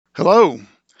Hello,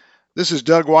 this is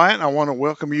Doug Wyatt, and I want to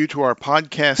welcome you to our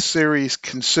podcast series,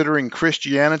 Considering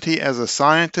Christianity as a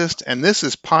Scientist, and this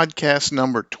is podcast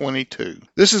number 22.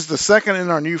 This is the second in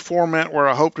our new format where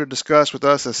I hope to discuss with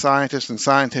us as scientists and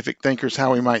scientific thinkers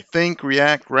how we might think,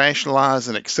 react, rationalize,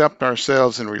 and accept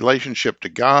ourselves in relationship to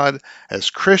God as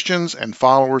Christians and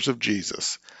followers of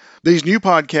Jesus. These new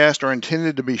podcasts are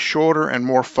intended to be shorter and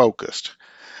more focused.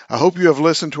 I hope you have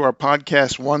listened to our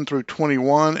podcasts 1 through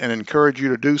 21 and encourage you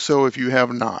to do so if you have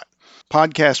not.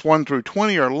 Podcasts 1 through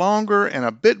 20 are longer and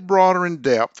a bit broader in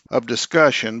depth of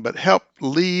discussion, but help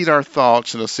lead our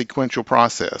thoughts in a sequential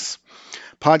process.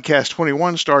 Podcast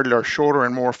 21 started our shorter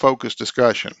and more focused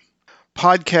discussion.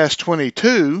 Podcast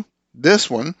 22, this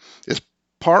one, is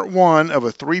part one of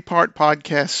a three-part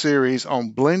podcast series on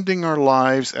blending our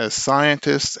lives as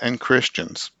scientists and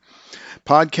Christians.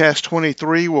 Podcast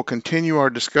 23 will continue our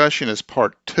discussion as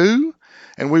part 2,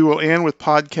 and we will end with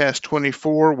podcast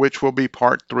 24, which will be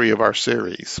part 3 of our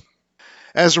series.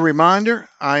 As a reminder,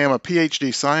 I am a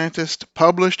PhD scientist,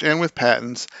 published and with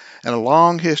patents, and a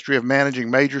long history of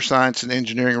managing major science and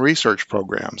engineering research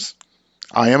programs.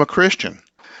 I am a Christian.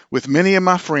 With many of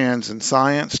my friends in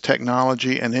science,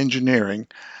 technology, and engineering,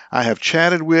 I have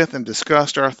chatted with and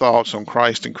discussed our thoughts on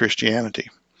Christ and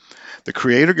Christianity, the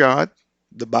Creator God,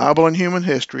 the Bible and human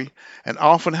history, and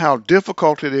often how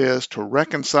difficult it is to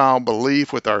reconcile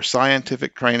belief with our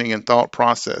scientific training and thought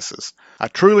processes. I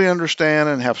truly understand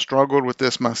and have struggled with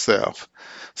this myself.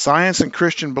 Science and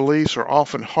Christian beliefs are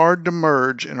often hard to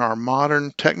merge in our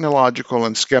modern technological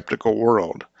and skeptical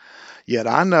world. Yet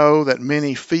I know that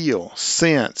many feel,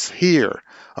 sense, hear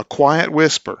a quiet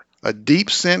whisper, a deep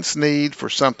sense need for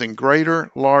something greater,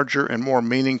 larger, and more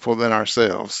meaningful than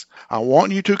ourselves. I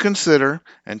want you to consider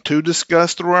and to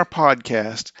discuss through our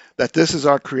podcast that this is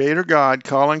our Creator God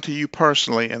calling to you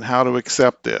personally and how to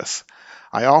accept this.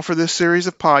 I offer this series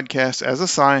of podcasts as a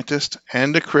scientist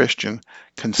and a Christian,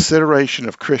 consideration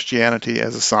of Christianity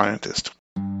as a scientist.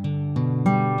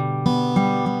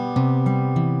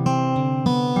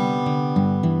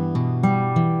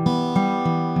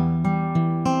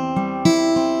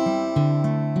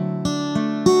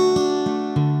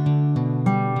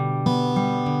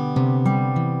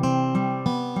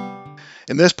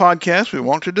 In this podcast, we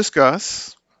want to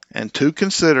discuss and to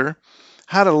consider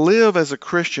how to live as a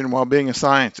Christian while being a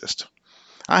scientist.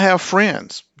 I have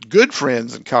friends, good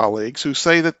friends and colleagues, who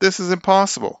say that this is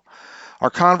impossible. Our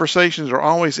conversations are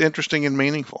always interesting and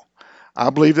meaningful.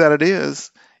 I believe that it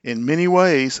is, in many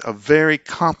ways, a very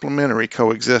complementary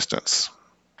coexistence.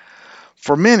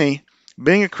 For many,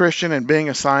 being a Christian and being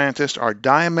a scientist are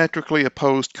diametrically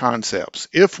opposed concepts.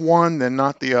 If one, then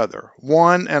not the other.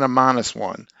 One and a minus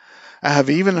one. I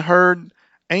have even heard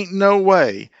 "ain't no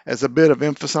way" as a bit of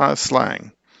emphasized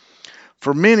slang.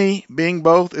 For many, being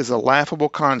both is a laughable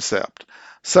concept,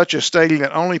 such as stating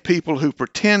that only people who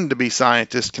pretend to be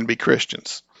scientists can be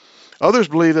Christians. Others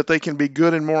believe that they can be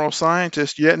good and moral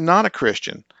scientists yet not a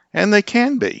Christian, and they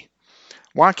can be.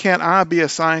 Why can't I be a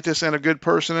scientist and a good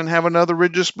person and have another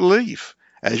religious belief?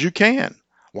 As you can.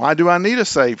 Why do I need a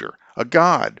Savior, a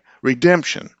God,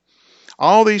 redemption?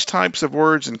 All these types of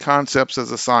words and concepts as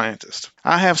a scientist.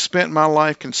 I have spent my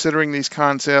life considering these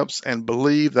concepts and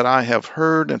believe that I have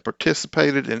heard and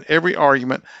participated in every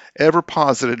argument ever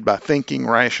posited by thinking,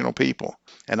 rational people.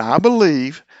 And I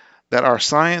believe that our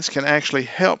science can actually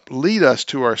help lead us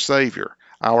to our Savior,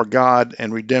 our God,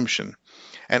 and redemption.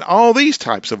 And all these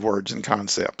types of words and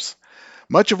concepts.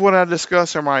 Much of what I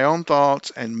discuss are my own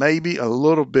thoughts and maybe a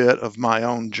little bit of my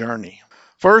own journey.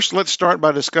 First, let's start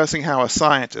by discussing how a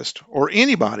scientist, or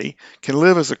anybody, can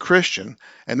live as a Christian,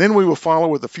 and then we will follow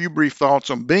with a few brief thoughts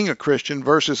on being a Christian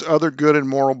versus other good and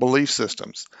moral belief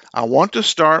systems. I want to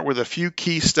start with a few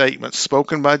key statements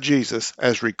spoken by Jesus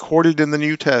as recorded in the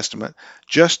New Testament,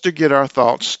 just to get our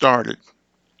thoughts started.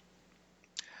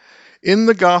 In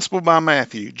the Gospel by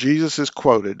Matthew, Jesus is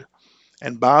quoted,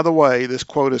 and by the way, this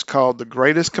quote is called the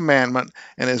greatest commandment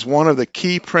and is one of the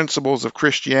key principles of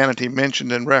Christianity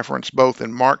mentioned in reference both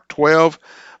in Mark 12,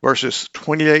 verses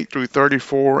 28 through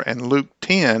 34, and Luke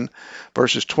 10,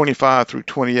 verses 25 through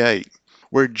 28,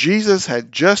 where Jesus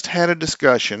had just had a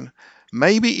discussion,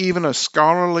 maybe even a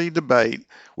scholarly debate,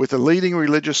 with the leading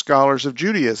religious scholars of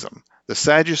Judaism, the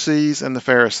Sadducees and the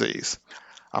Pharisees.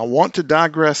 I want to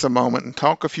digress a moment and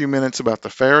talk a few minutes about the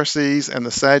Pharisees and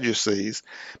the Sadducees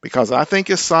because I think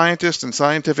as scientists and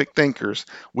scientific thinkers,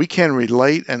 we can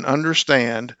relate and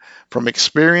understand from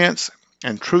experience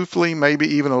and truthfully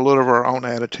maybe even a little of our own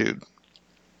attitude.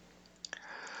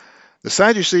 The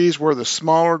Sadducees were the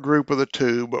smaller group of the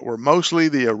two, but were mostly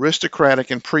the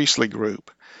aristocratic and priestly group.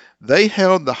 They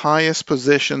held the highest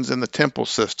positions in the temple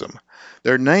system.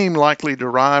 Their name likely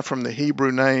derived from the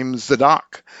Hebrew name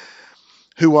Zadok,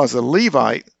 who was a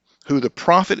Levite who the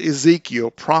prophet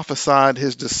Ezekiel prophesied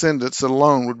his descendants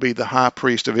alone would be the high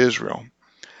priest of Israel.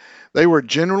 They were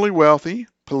generally wealthy,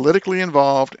 politically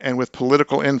involved, and with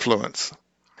political influence.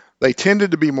 They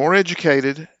tended to be more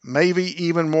educated, maybe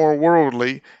even more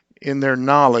worldly in their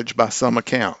knowledge by some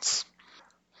accounts.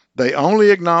 They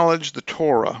only acknowledged the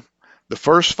Torah, the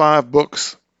first 5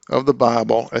 books of the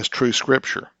Bible, as true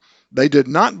scripture. They did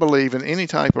not believe in any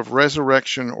type of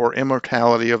resurrection or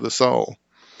immortality of the soul.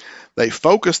 They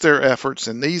focused their efforts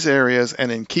in these areas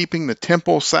and in keeping the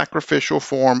temple sacrificial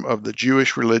form of the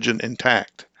Jewish religion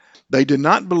intact. They did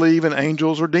not believe in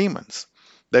angels or demons.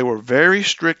 They were very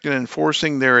strict in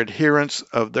enforcing their adherence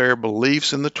of their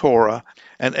beliefs in the Torah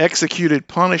and executed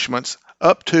punishments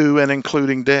up to and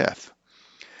including death.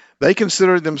 They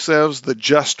considered themselves the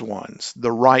just ones,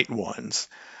 the right ones.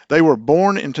 They were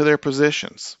born into their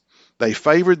positions. They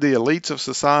favored the elites of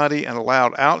society and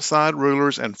allowed outside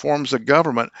rulers and forms of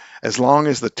government as long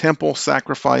as the temple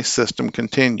sacrifice system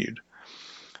continued.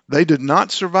 They did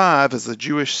not survive as a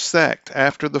Jewish sect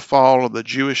after the fall of the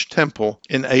Jewish temple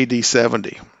in AD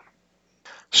 70.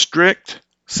 Strict,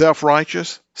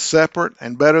 self-righteous, separate,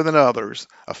 and better than others,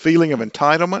 a feeling of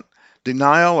entitlement,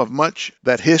 denial of much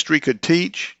that history could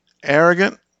teach,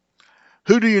 arrogant.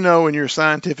 Who do you know in your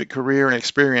scientific career and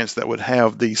experience that would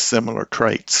have these similar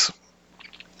traits?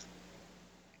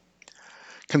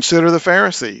 Consider the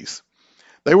Pharisees.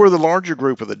 They were the larger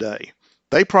group of the day.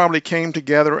 They probably came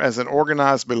together as an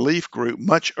organized belief group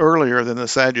much earlier than the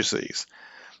Sadducees.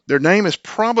 Their name is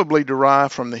probably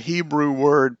derived from the Hebrew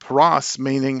word paras,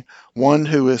 meaning one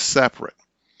who is separate.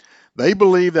 They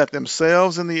believed that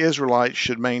themselves and the Israelites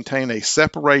should maintain a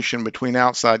separation between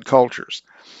outside cultures.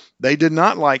 They did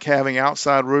not like having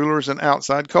outside rulers and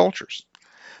outside cultures.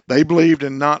 They believed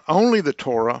in not only the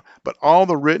Torah, but all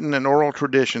the written and oral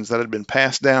traditions that had been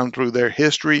passed down through their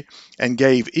history and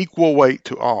gave equal weight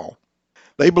to all.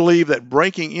 They believed that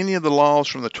breaking any of the laws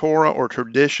from the Torah or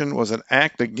tradition was an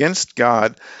act against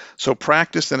God, so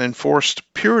practiced and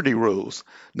enforced purity rules,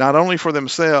 not only for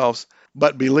themselves,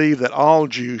 but believed that all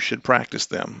Jews should practice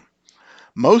them.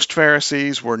 Most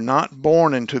Pharisees were not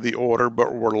born into the order,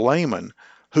 but were laymen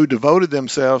who devoted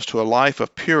themselves to a life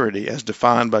of purity as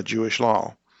defined by Jewish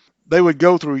law. They would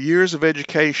go through years of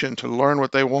education to learn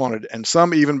what they wanted, and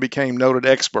some even became noted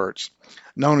experts,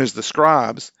 known as the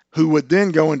scribes, who would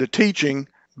then go into teaching,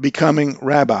 becoming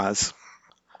rabbis.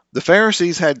 The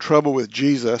Pharisees had trouble with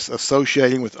Jesus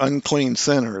associating with unclean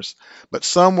sinners, but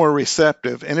some were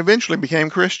receptive and eventually became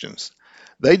Christians.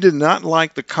 They did not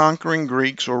like the conquering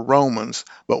Greeks or Romans,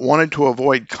 but wanted to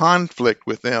avoid conflict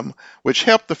with them, which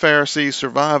helped the Pharisees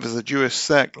survive as a Jewish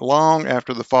sect long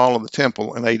after the fall of the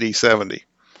temple in AD 70.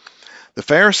 The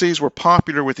Pharisees were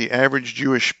popular with the average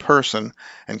Jewish person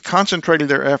and concentrated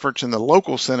their efforts in the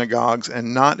local synagogues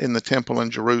and not in the temple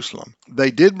in Jerusalem. They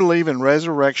did believe in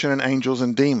resurrection and angels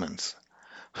and demons.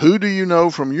 Who do you know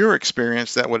from your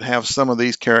experience that would have some of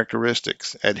these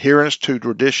characteristics? Adherence to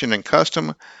tradition and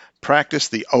custom, practice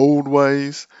the old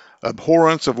ways,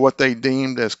 abhorrence of what they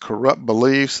deemed as corrupt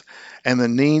beliefs, and the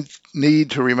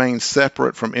need to remain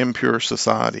separate from impure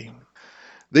society.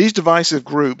 These divisive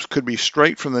groups could be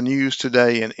straight from the news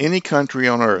today in any country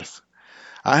on earth.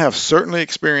 I have certainly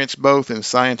experienced both in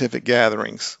scientific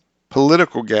gatherings,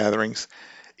 political gatherings,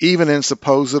 even in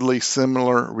supposedly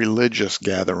similar religious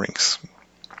gatherings.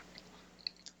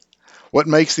 What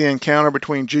makes the encounter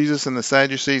between Jesus and the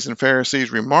Sadducees and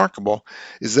Pharisees remarkable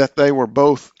is that they were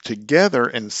both together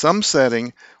in some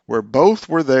setting where both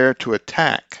were there to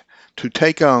attack, to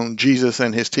take on Jesus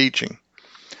and his teaching.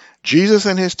 Jesus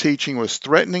and his teaching was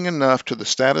threatening enough to the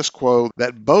status quo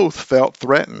that both felt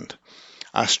threatened.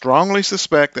 I strongly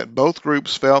suspect that both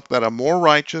groups felt that a more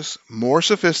righteous, more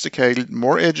sophisticated,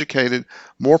 more educated,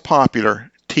 more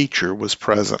popular teacher was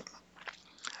present.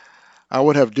 I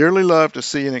would have dearly loved to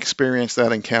see and experience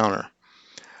that encounter.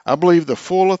 I believe the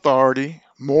full authority,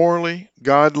 morally,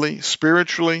 godly,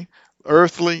 spiritually,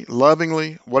 earthly,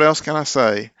 lovingly, what else can I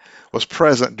say, was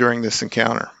present during this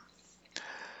encounter.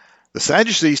 The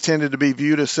Sadducees tended to be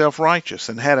viewed as self-righteous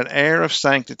and had an air of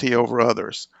sanctity over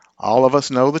others. All of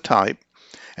us know the type.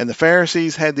 And the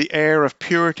Pharisees had the air of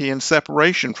purity and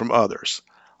separation from others.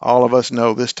 All of us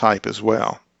know this type as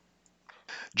well.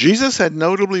 Jesus had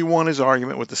notably won his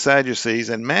argument with the Sadducees,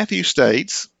 and Matthew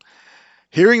states,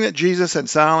 hearing that Jesus had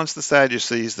silenced the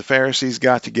Sadducees, the Pharisees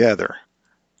got together.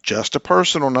 Just a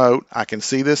personal note, I can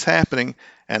see this happening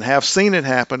and have seen it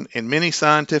happen in many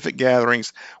scientific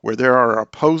gatherings where there are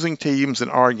opposing teams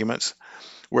and arguments,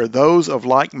 where those of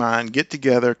like mind get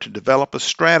together to develop a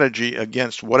strategy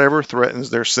against whatever threatens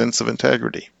their sense of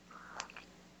integrity.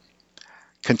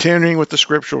 Continuing with the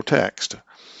scriptural text.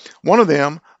 One of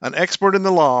them, an expert in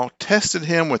the law, tested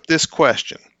him with this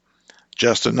question.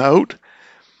 Just a note,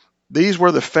 these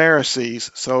were the Pharisees,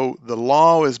 so the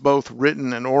law is both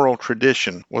written and oral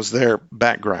tradition was their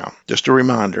background. Just a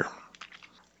reminder.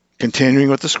 Continuing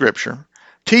with the scripture.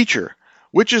 Teacher,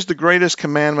 which is the greatest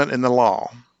commandment in the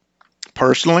law?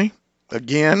 Personally,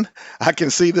 again, I can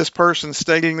see this person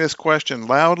stating this question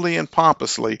loudly and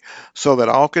pompously so that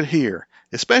all could hear,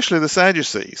 especially the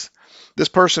Sadducees. This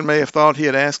person may have thought he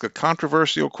had asked a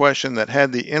controversial question that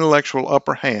had the intellectual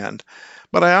upper hand,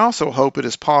 but I also hope it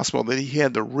is possible that he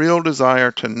had the real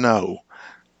desire to know.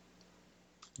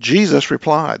 Jesus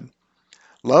replied,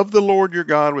 Love the Lord your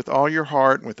God with all your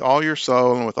heart, and with all your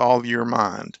soul, and with all your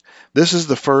mind. This is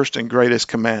the first and greatest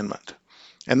commandment.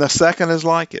 And the second is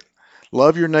like it.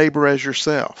 Love your neighbor as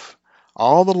yourself.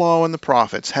 All the law and the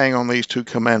prophets hang on these two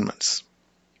commandments.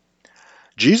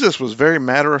 Jesus was very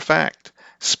matter of fact,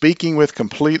 speaking with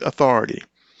complete authority,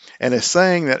 and is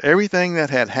saying that everything that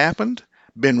had happened,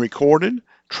 been recorded,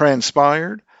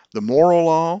 transpired, the moral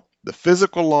law, the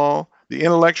physical law, the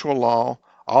intellectual law,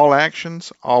 all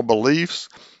actions, all beliefs,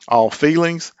 all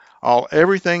feelings, all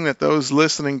everything that those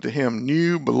listening to him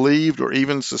knew, believed, or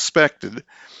even suspected,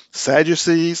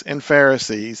 Sadducees and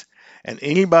Pharisees, and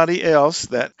anybody else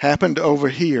that happened over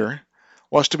here,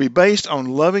 was to be based on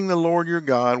loving the Lord your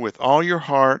God with all your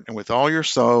heart and with all your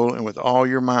soul and with all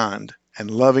your mind, and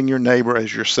loving your neighbor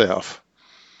as yourself.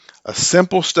 A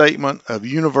simple statement of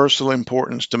universal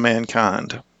importance to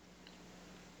mankind.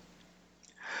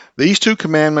 These two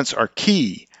commandments are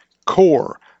key,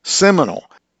 core, seminal.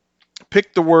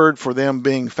 Pick the word for them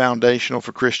being foundational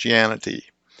for Christianity.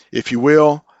 If you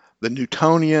will, the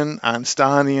Newtonian,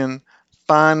 Einsteinian,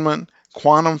 Feynman,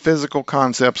 quantum physical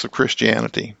concepts of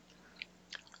Christianity.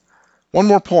 One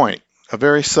more point, a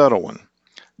very subtle one.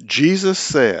 Jesus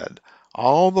said,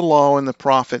 all the law and the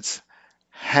prophets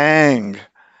hang,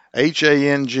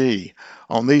 H-A-N-G,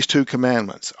 on these two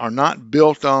commandments, are not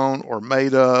built on or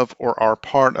made of or are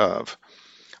part of.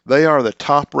 They are the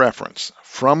top reference,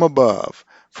 from above,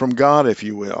 from God, if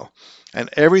you will, and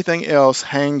everything else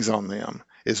hangs on them,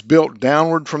 is built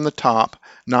downward from the top,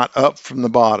 not up from the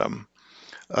bottom.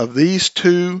 Of these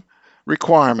two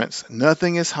requirements,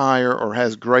 nothing is higher or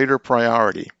has greater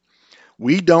priority.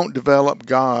 We don't develop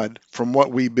God from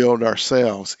what we build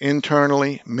ourselves,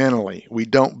 internally, mentally. We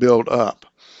don't build up.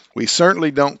 We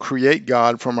certainly don't create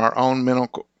God from our own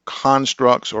mental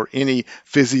constructs or any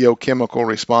physiochemical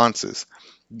responses.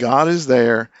 God is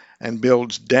there and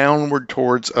builds downward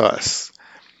towards us.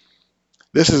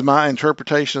 This is my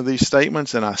interpretation of these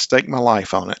statements, and I stake my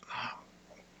life on it.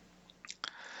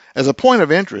 As a point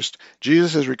of interest,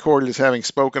 Jesus is recorded as having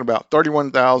spoken about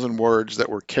 31,000 words that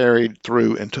were carried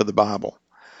through into the Bible.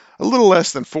 A little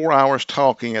less than 4 hours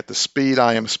talking at the speed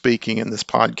I am speaking in this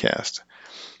podcast.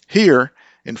 Here,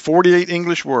 in 48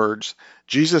 English words,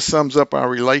 Jesus sums up our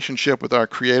relationship with our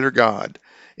Creator God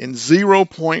in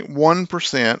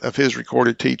 0.1% of his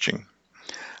recorded teaching.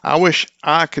 I wish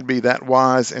I could be that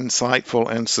wise, insightful,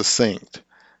 and succinct.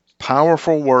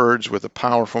 Powerful words with a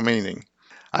powerful meaning.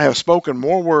 I have spoken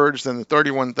more words than the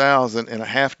 31,000 in a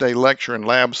half-day lecture and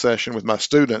lab session with my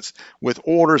students with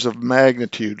orders of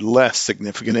magnitude less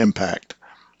significant impact.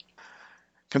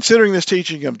 Considering this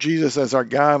teaching of Jesus as our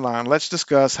guideline, let's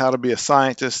discuss how to be a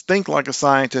scientist, think like a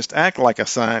scientist, act like a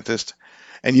scientist,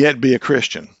 and yet be a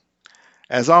Christian.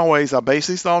 As always, I base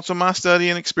these thoughts on my study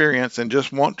and experience and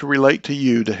just want to relate to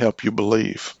you to help you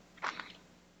believe.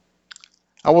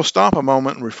 I will stop a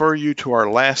moment and refer you to our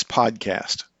last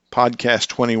podcast, Podcast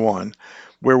 21,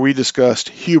 where we discussed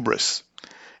hubris.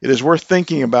 It is worth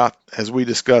thinking about as we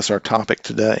discuss our topic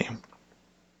today.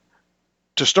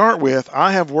 To start with,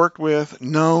 I have worked with,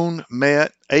 known,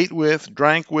 met, ate with,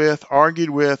 drank with, argued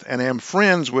with, and am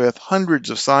friends with hundreds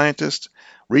of scientists,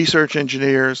 research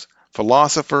engineers,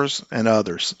 philosophers, and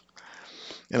others.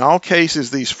 In all cases,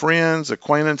 these friends,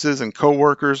 acquaintances, and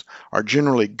co-workers are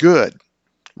generally good,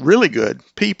 really good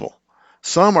people.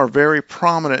 Some are very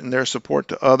prominent in their support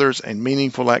to others and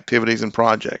meaningful activities and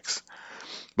projects.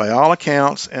 By all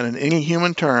accounts, and in any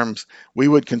human terms, we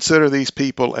would consider these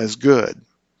people as good.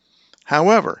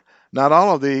 However, not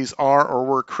all of these are or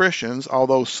were Christians,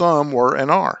 although some were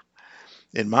and are.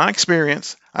 In my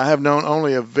experience, I have known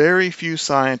only a very few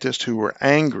scientists who were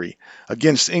angry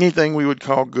against anything we would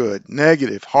call good,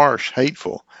 negative, harsh,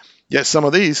 hateful, yet some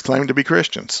of these claim to be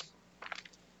Christians.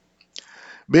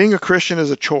 Being a Christian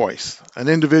is a choice, an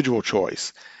individual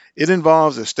choice. It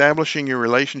involves establishing your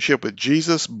relationship with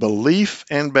Jesus, belief,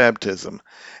 and baptism,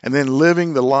 and then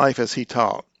living the life as he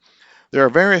taught. There are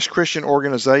various Christian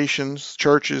organizations,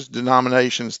 churches,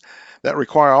 denominations that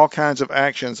require all kinds of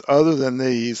actions other than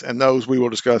these and those we will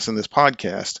discuss in this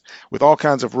podcast, with all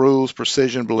kinds of rules,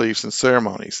 precision, beliefs, and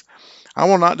ceremonies. I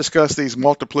will not discuss these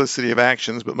multiplicity of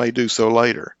actions, but may do so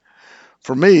later.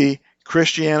 For me,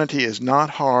 Christianity is not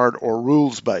hard or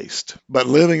rules-based, but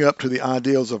living up to the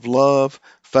ideals of love,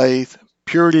 faith,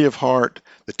 purity of heart,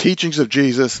 the teachings of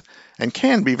Jesus, and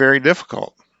can be very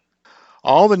difficult.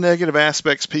 All the negative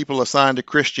aspects people assign to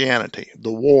Christianity,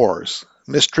 the wars,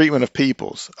 mistreatment of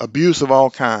peoples, abuse of all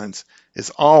kinds,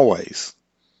 is always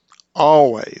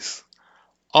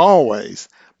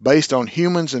based on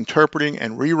humans interpreting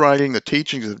and rewriting the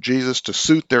teachings of Jesus to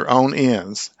suit their own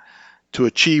ends, to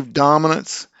achieve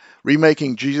dominance,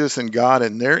 remaking Jesus and God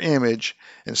in their image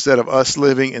instead of us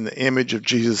living in the image of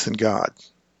Jesus and God.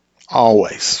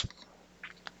 Always.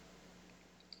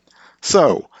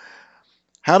 So,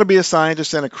 how to be a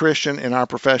scientist and a Christian in our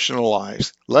professional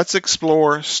lives. Let's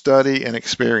explore, study, and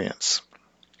experience.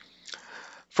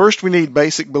 First, we need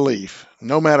basic belief.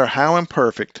 No matter how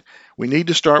imperfect, we need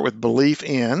to start with belief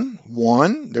in,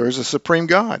 one, there is a supreme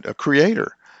God, a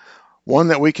creator, one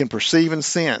that we can perceive and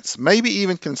sense, maybe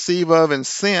even conceive of and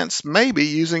sense, maybe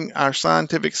using our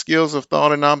scientific skills of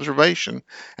thought and observation,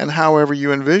 and however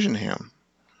you envision him.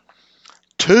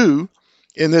 Two,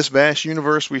 in this vast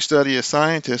universe we study as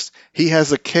scientists, he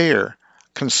has a care,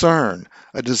 concern,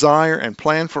 a desire, and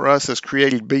plan for us as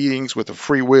created beings with a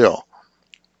free will.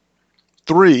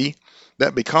 Three,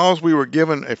 that because we were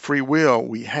given a free will,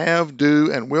 we have,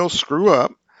 do, and will screw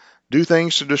up, do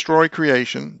things to destroy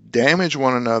creation, damage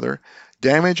one another,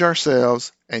 damage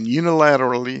ourselves, and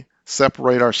unilaterally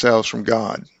separate ourselves from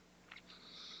God.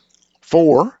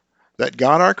 Four, that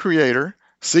God our Creator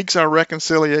seeks our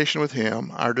reconciliation with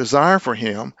him, our desire for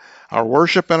him, our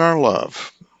worship, and our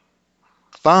love.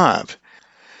 Five,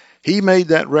 he made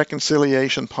that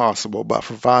reconciliation possible by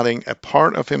providing a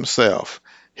part of himself,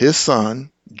 his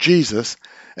Son, Jesus,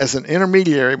 as an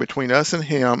intermediary between us and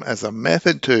him, as a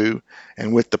method to,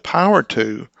 and with the power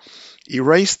to,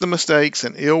 erase the mistakes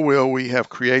and ill will we have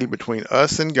created between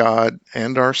us and God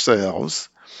and ourselves,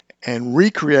 and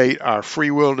recreate our free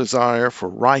will desire for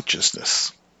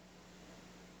righteousness.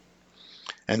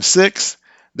 And six,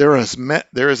 there is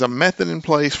a method in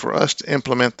place for us to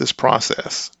implement this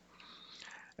process.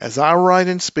 As I write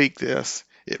and speak this,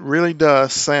 it really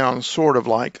does sound sort of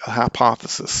like a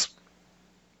hypothesis.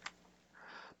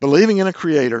 Believing in a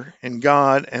creator, in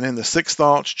God, and in the six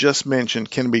thoughts just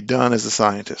mentioned can be done as a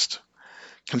scientist.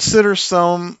 Consider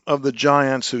some of the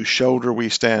giants whose shoulder we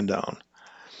stand on.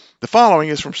 The following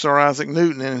is from Sir Isaac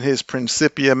Newton in his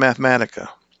Principia Mathematica.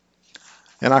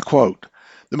 And I quote,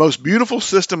 "The most beautiful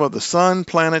system of the sun,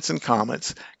 planets, and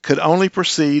comets could only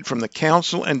proceed from the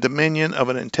counsel and dominion of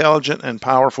an intelligent and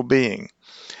powerful being.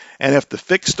 And if the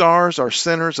fixed stars are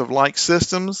centers of like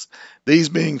systems, these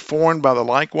being formed by the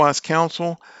likewise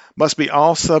counsel, must be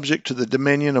all subject to the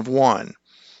dominion of one,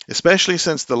 especially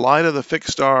since the light of the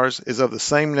fixed stars is of the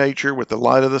same nature with the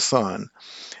light of the sun,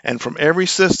 and from every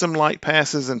system light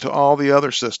passes into all the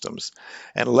other systems,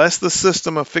 and lest the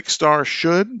system of fixed stars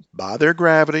should, by their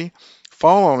gravity,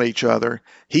 fall on each other,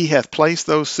 he hath placed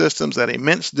those systems at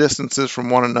immense distances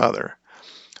from one another.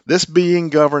 This being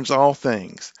governs all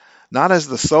things, not as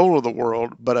the soul of the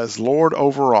world, but as Lord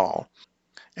over all.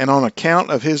 And on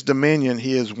account of his dominion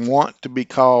he is wont to be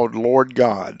called Lord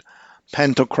God,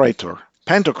 Pantocrator.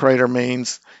 Pantocrator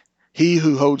means he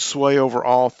who holds sway over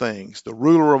all things, the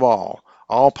ruler of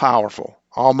all powerful,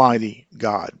 almighty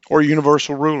God, or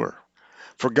universal ruler.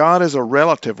 For God is a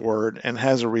relative word and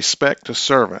has a respect to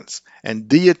servants, and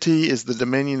deity is the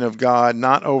dominion of God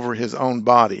not over his own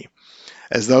body,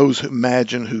 as those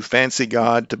who fancy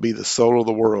God to be the soul of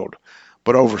the world,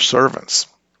 but over servants.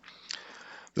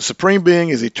 The Supreme Being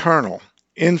is eternal,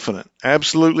 infinite,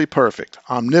 absolutely perfect,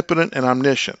 omnipotent, and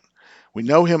omniscient. We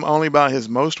know him only by his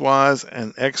most wise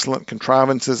and excellent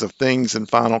contrivances of things and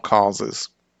final causes.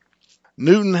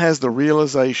 Newton has the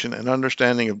realization and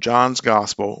understanding of John's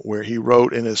Gospel, where he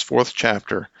wrote in his 4th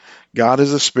chapter, God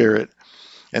is a spirit,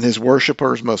 and his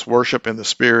worshipers must worship in the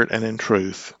spirit and in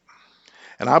truth.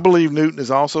 And I believe Newton is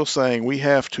also saying we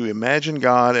have to imagine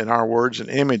God in our words and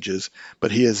images, but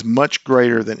he is much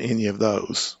greater than any of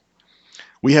those.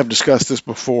 We have discussed this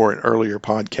before in earlier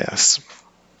podcasts.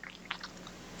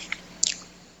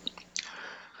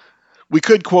 We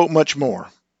could quote much more.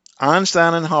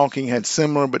 Einstein and Hawking had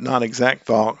similar but not exact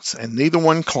thoughts, and neither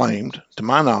one claimed, to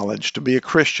my knowledge, to be a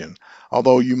Christian,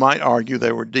 although you might argue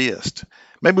they were deists.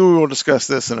 Maybe we will discuss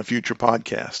this in a future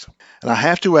podcast. And I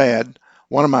have to add,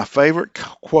 one of my favorite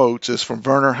quotes is from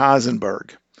Werner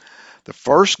Heisenberg. The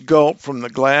first gulp from the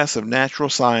glass of natural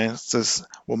sciences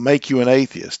will make you an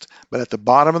atheist, but at the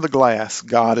bottom of the glass,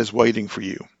 God is waiting for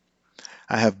you.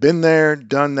 I have been there,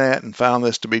 done that, and found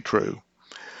this to be true.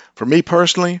 For me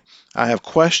personally, I have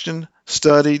questioned,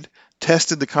 studied,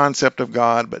 tested the concept of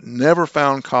God, but never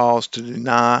found cause to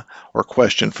deny or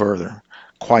question further.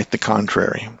 Quite the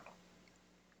contrary.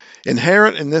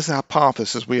 Inherent in this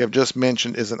hypothesis we have just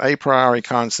mentioned is an a priori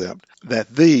concept that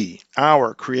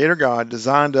our Creator God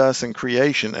designed us in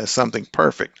creation as something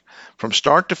perfect from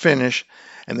start to finish,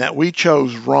 and that we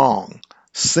chose wrong,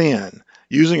 sin,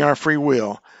 using our free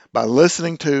will by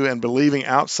listening to and believing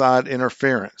outside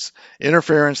interference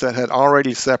that had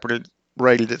already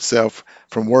separated itself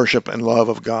from worship and love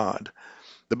of God.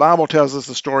 The Bible tells us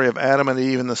the story of Adam and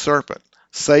Eve and the serpent,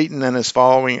 Satan and his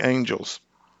following angels.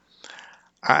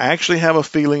 I actually have a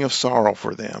feeling of sorrow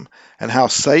for them and how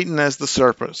Satan as the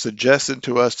serpent suggested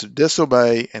to us to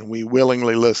disobey, and we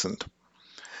willingly listened.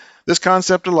 This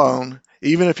concept alone,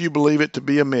 even if you believe it to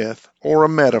be a myth or a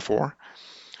metaphor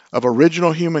of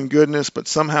original human goodness but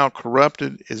somehow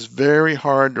corrupted, is very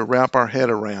hard to wrap our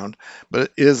head around, but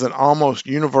it is an almost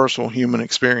universal human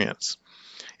experience.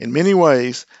 In many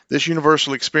ways, this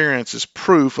universal experience is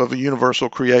proof of a universal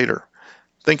creator.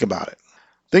 Think about it.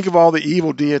 Think of all the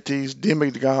evil deities,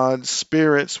 demigods,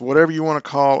 spirits, whatever you want to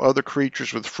call other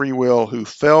creatures with free will who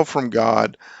fell from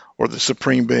God or the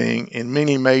Supreme Being in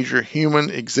many major human,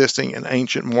 existing, and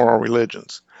ancient moral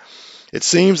religions. It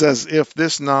seems as if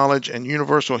this knowledge and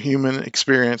universal human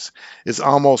experience is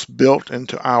almost built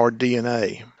into our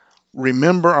DNA.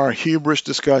 Remember our hubris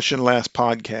discussion last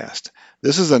podcast.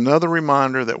 This is another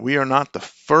reminder that we are not the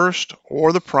first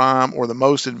or the prime or the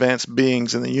most advanced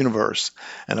beings in the universe,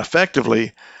 and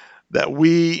effectively that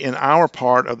we in our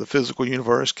part of the physical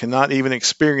universe cannot even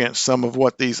experience some of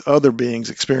what these other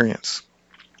beings experience.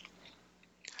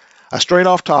 I strayed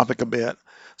off topic a bit,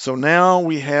 so now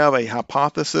we have a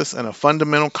hypothesis and a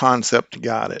fundamental concept to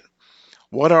guide it.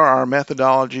 What are our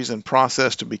methodologies and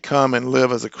process to become and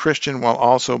live as a Christian while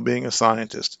also being a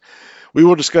scientist? We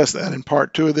will discuss that in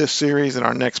part 2 of this series in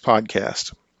our next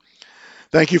podcast.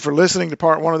 Thank you for listening to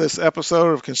part 1 of this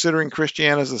episode of Considering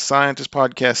Christianity as a Scientist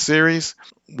podcast series.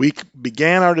 We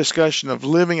began our discussion of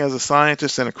living as a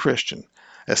scientist and a Christian.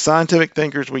 As scientific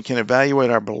thinkers, we can evaluate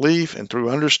our belief and through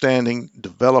understanding,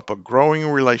 develop a growing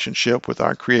relationship with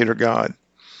our Creator God.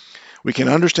 We can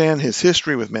understand His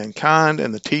history with mankind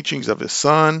and the teachings of His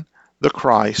Son, the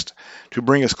Christ, to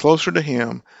bring us closer to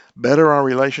Him, better our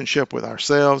relationship with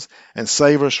ourselves, and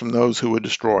save us from those who would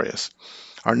destroy us.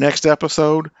 Our next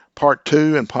episode, part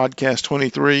 2 and podcast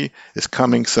 23, is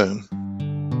coming soon.